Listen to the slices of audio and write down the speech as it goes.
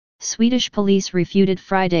Swedish police refuted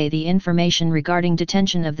Friday the information regarding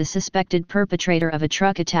detention of the suspected perpetrator of a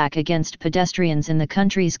truck attack against pedestrians in the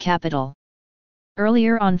country's capital.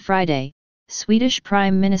 Earlier on Friday, Swedish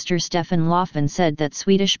Prime Minister Stefan Löfven said that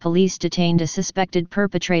Swedish police detained a suspected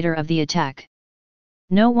perpetrator of the attack.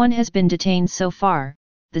 No one has been detained so far,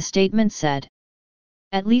 the statement said.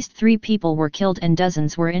 At least 3 people were killed and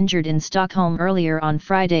dozens were injured in Stockholm earlier on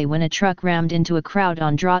Friday when a truck rammed into a crowd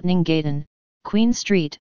on Drottninggatan, Queen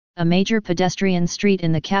Street, a major pedestrian street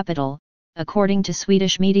in the capital, according to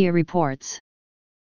Swedish media reports.